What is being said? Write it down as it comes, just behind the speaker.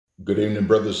Good evening,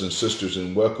 brothers and sisters,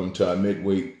 and welcome to our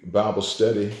midweek Bible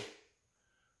study.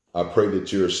 I pray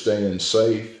that you're staying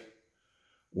safe. I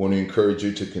want to encourage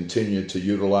you to continue to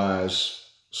utilize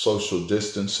social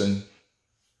distancing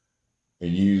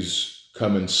and use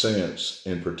common sense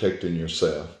in protecting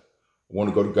yourself. I want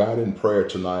to go to God in prayer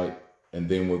tonight, and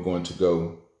then we're going to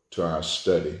go to our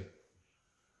study.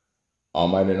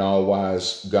 Almighty and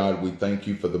all-wise God, we thank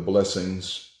you for the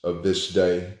blessings of this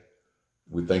day.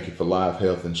 We thank you for life,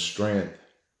 health, and strength.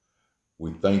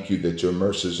 We thank you that your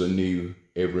mercies are new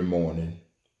every morning.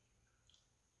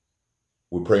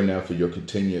 We pray now for your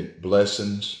continued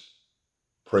blessings.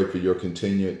 Pray for your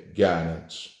continued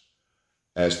guidance.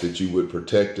 Ask that you would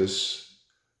protect us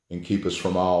and keep us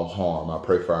from all harm. I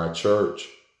pray for our church.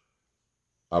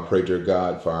 I pray, dear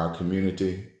God, for our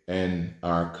community and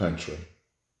our country.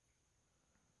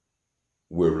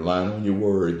 We're relying on your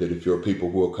word that if your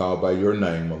people who are called by your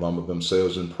name will humble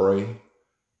themselves and pray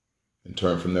and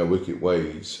turn from their wicked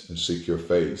ways and seek your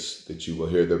face, that you will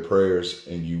hear their prayers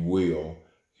and you will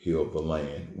heal the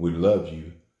land. We love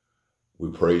you.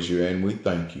 We praise you and we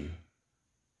thank you.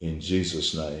 In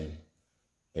Jesus' name,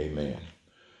 amen.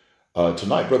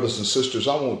 Tonight, brothers and sisters,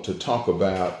 I want to talk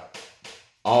about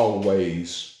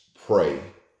always pray.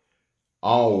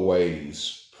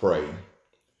 Always pray.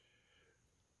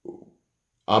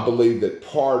 I believe that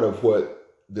part of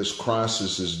what this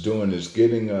crisis is doing is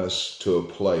getting us to a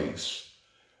place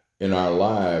in our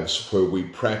lives where we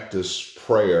practice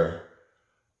prayer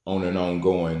on an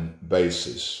ongoing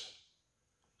basis.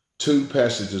 Two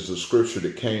passages of scripture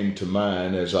that came to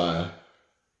mind as I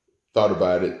thought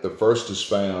about it. The first is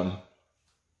found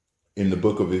in the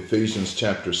book of Ephesians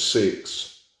chapter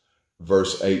 6,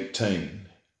 verse 18.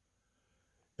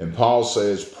 And Paul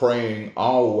says, praying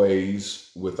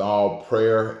always with all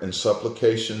prayer and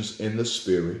supplications in the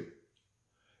Spirit,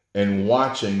 and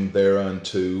watching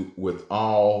thereunto with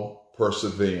all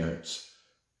perseverance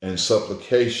and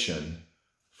supplication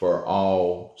for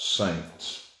all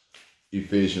saints.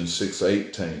 Ephesians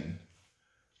 6:18.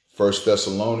 1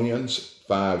 Thessalonians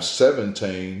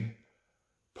 5:17,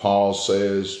 Paul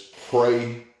says,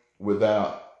 pray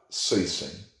without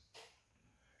ceasing.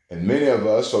 And many of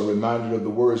us are reminded of the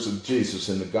words of Jesus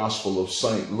in the Gospel of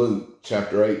St. Luke,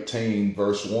 chapter 18,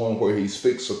 verse 1, where he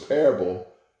speaks a parable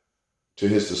to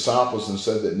his disciples and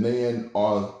said that men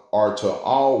are to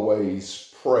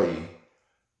always pray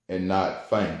and not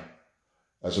faint.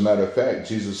 As a matter of fact,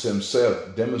 Jesus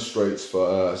himself demonstrates for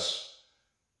us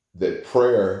that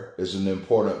prayer is an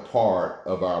important part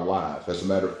of our life. As a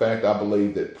matter of fact, I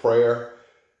believe that prayer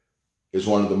is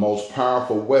one of the most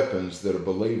powerful weapons that a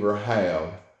believer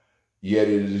has. Yet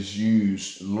it is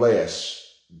used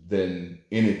less than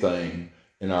anything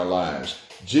in our lives.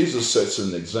 Jesus sets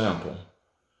an example.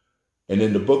 And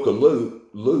in the book of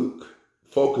Luke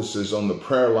focuses on the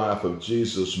prayer life of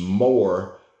Jesus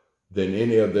more than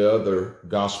any of the other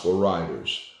gospel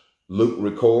writers. Luke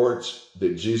records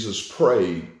that Jesus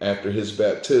prayed after his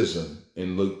baptism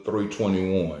in Luke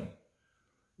 3:21.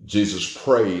 Jesus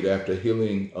prayed after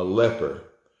healing a leper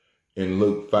in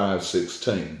Luke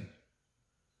 5:16.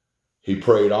 He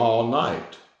prayed all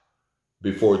night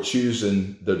before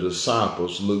choosing the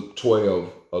disciples, Luke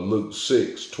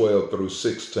 6:12 through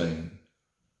 16.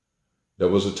 There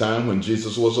was a time when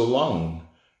Jesus was alone,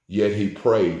 yet he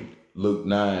prayed, Luke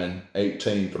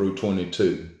 9:18 through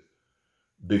 22.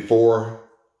 Before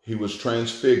he was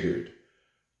transfigured,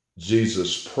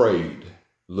 Jesus prayed,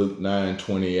 Luke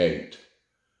 9:28.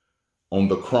 On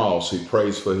the cross, he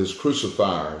prays for his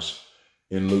crucifiers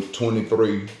in Luke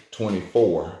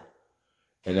 23:24.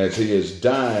 And as he is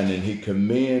dying and he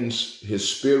commends his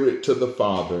spirit to the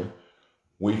Father,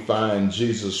 we find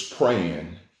Jesus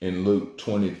praying in Luke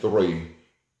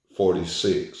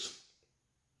 23:46.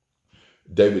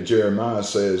 David Jeremiah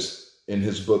says in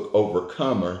his book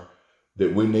Overcomer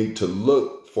that we need to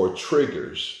look for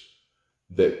triggers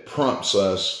that prompts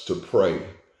us to pray,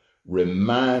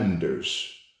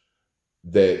 reminders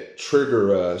that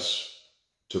trigger us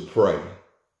to pray.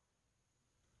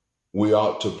 We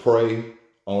ought to pray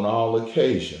on all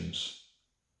occasions,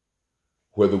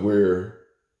 whether we're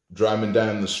driving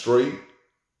down the street,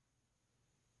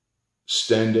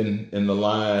 standing in the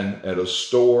line at a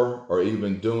store, or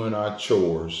even doing our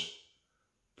chores.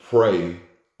 Pray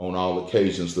on all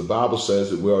occasions. The Bible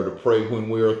says that we are to pray when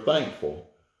we are thankful.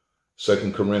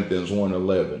 2 Corinthians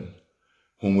 1:11.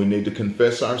 When we need to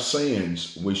confess our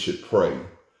sins, we should pray.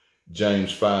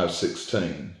 James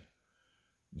 5:16.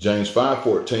 James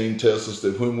 5:14 tells us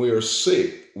that when we are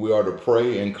sick, we are to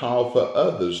pray and call for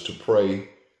others to pray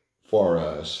for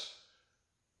us.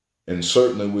 And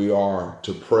certainly we are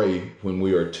to pray when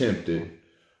we are tempted.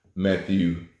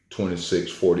 Matthew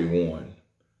 26:41.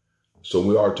 So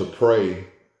we are to pray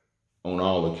on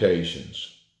all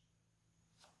occasions.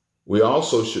 We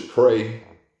also should pray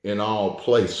in all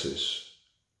places.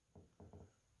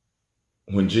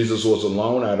 When Jesus was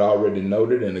alone, I'd already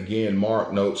noted, and again,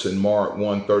 Mark notes in Mark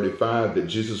 1:35 that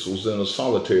Jesus was in a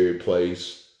solitary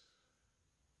place,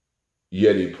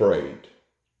 yet he prayed.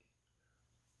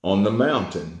 On the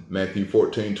mountain, Matthew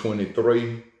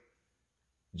 14:23,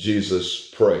 Jesus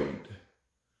prayed.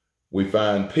 We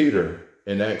find Peter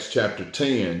in Acts chapter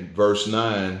 10, verse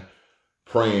 9,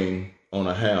 praying on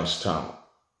a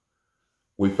housetop.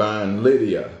 We find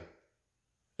Lydia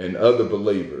and other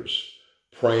believers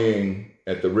praying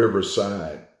at the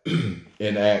riverside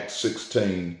in Acts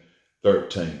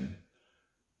 16:13.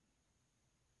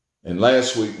 And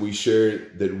last week we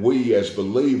shared that we as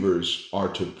believers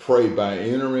are to pray by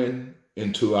entering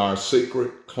into our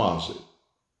secret closet.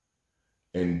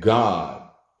 And God,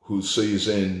 who sees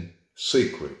in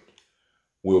secret,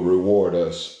 will reward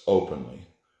us openly.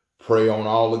 Pray on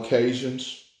all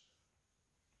occasions.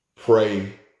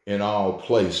 Pray in all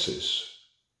places.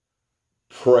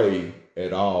 Pray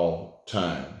at all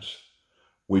times.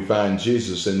 We find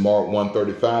Jesus in Mark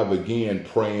 1:35 again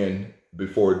praying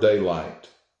before daylight.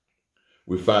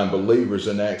 We find believers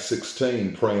in Acts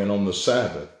 16 praying on the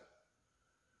Sabbath.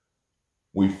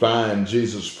 We find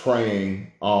Jesus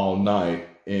praying all night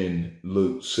in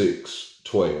Luke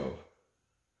 6:12.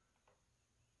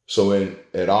 So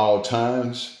at all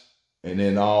times and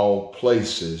in all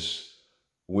places,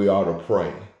 we ought to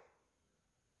pray.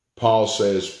 Paul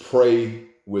says, pray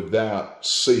without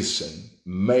ceasing.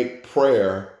 Make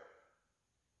prayer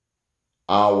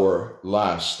our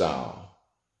lifestyle.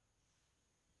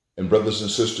 And brothers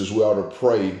and sisters, we ought to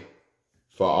pray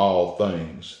for all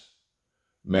things.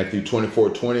 Matthew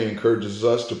 24:20 encourages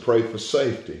us to pray for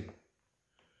safety.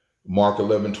 Mark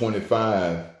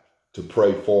 11:25 to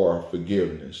pray for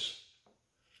forgiveness.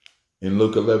 In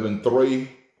Luke 11:3,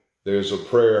 there's a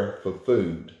prayer for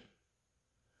food.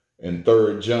 In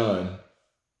 3 John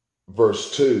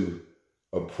verse 2,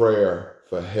 a prayer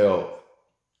for health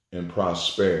and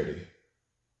prosperity.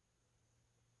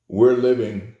 We're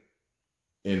living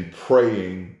in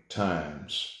praying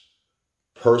times,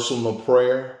 personal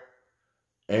prayer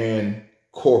and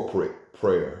corporate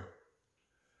prayer.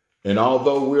 And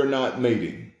although we're not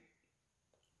meeting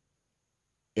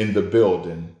in the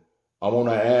building, I want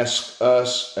to ask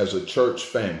us as a church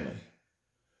family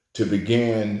to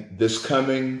begin this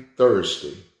coming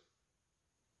Thursday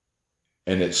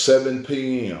and at 7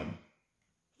 p.m.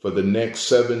 for the next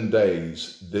 7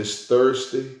 days, this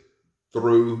Thursday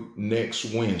through next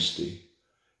Wednesday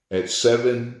at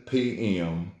 7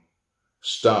 p.m.,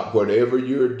 stop whatever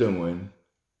you're doing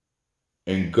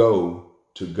and go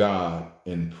to God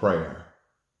in prayer.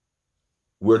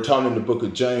 We're taught in the book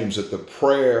of James that the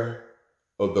prayer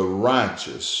of the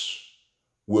righteous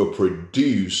will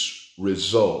produce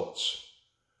results.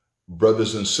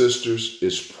 Brothers and sisters,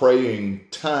 it's praying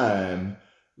time.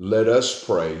 Let us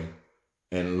pray,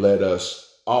 and let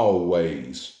us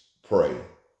always pray.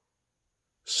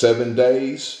 7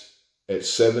 days at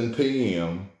 7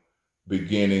 p.m.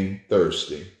 beginning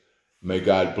Thursday. May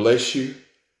God bless you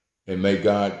and may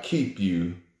God keep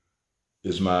you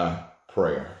is my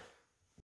prayer.